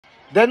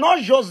They're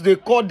not just they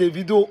call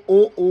Davido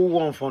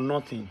 001 for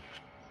nothing.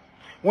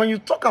 When you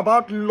talk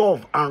about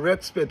love and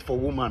respect for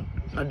woman,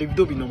 and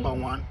Davido be number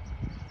one.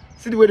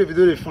 See the way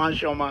Davido they fan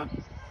Chioma.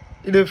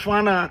 He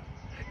fan her.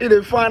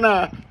 He fan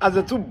her as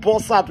the two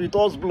boss out with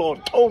us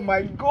blood. Oh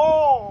my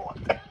God.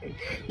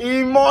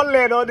 He more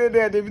led all day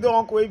there. Davido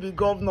uncle will be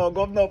governor of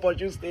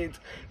Osun State.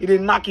 He dey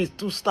knock his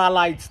 2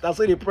 starlights. That's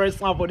why they press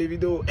down for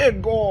Davido. Hey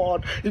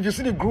God, if you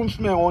see the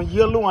groomsmen on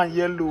yellow and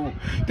yellow,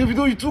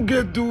 Davido, you two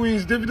get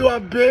doings. Davido, I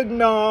beg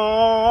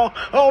now.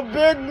 I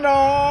beg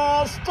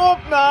now. Stop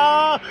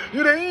now.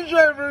 You dey injure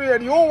everywhere.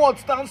 The whole world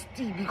stands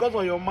still because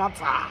of your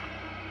matter.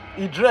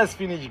 He dress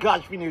finish,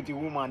 gash finish with the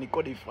woman. He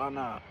called the fan.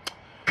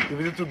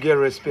 Davido to get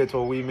respect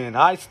for women.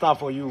 High star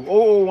for you.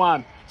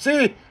 001.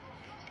 See.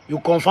 You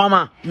confirm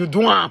her, you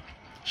do her.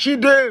 She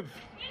Dave.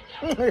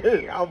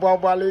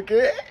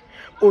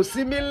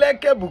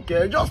 Osimileke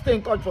Buke. Just stay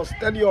in touch for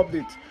steady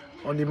updates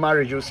on the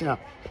marriage. You'll see her.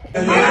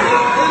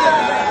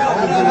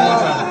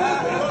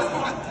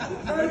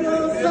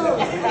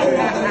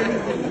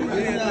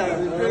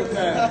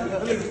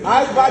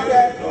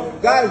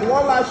 Guys,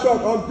 one last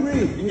shot on 3.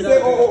 You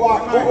say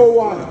 001.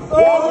 001.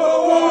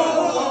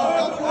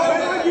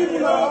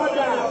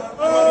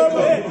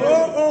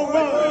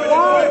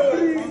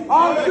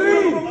 On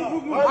 3.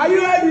 Are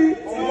you ready?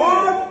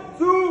 1,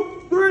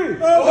 2, 3.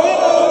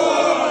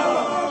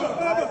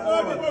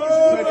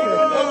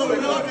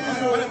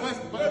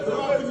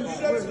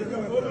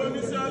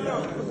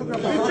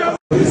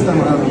 This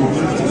time around,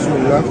 so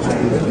you have to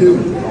be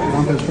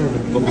on the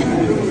shoulder.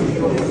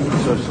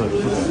 Sorry.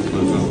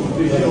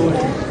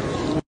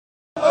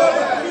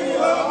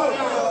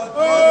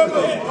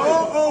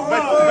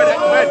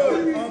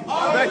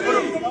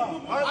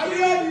 Are you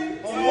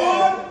ready?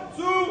 1,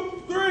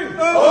 2, 3.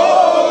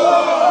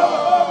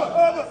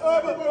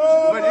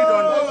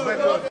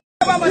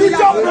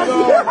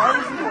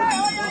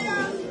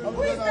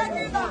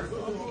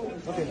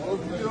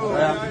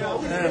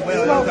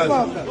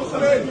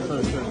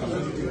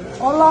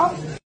 Hola.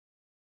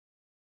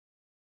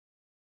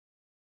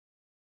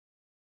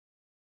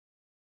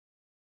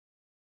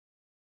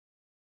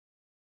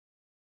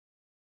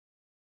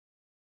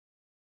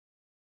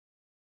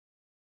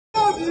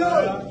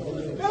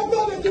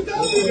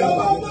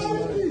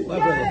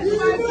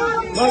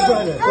 My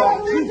brother.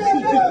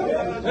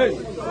 Hey.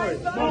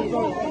 Let's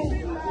go.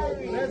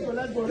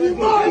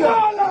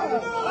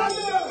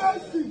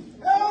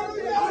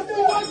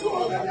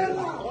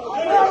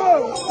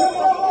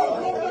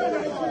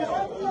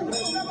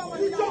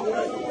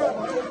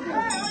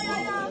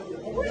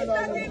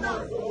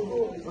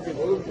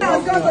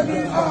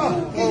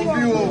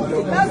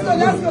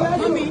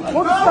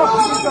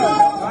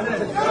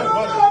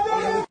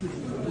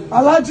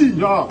 Alaji,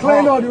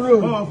 clean all the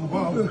room.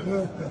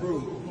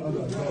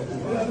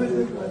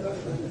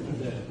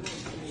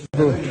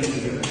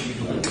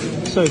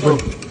 Sorry, bro.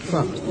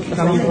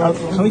 Can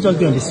we just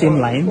be on the same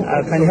line?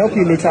 Can I help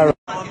you later on?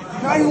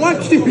 Now you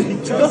want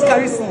to just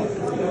carry some.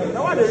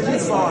 Now what is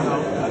this one now?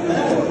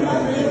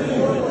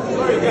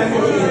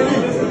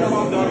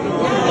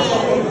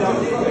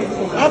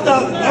 After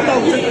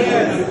we take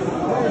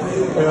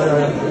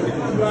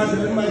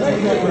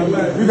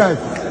You guys.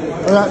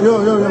 Yo.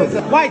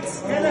 White.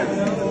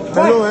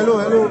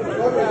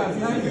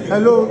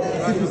 Hello.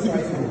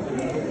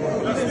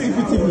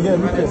 CPTV here,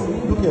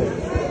 look here.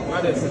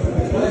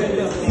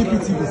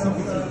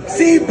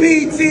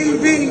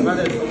 CPTV.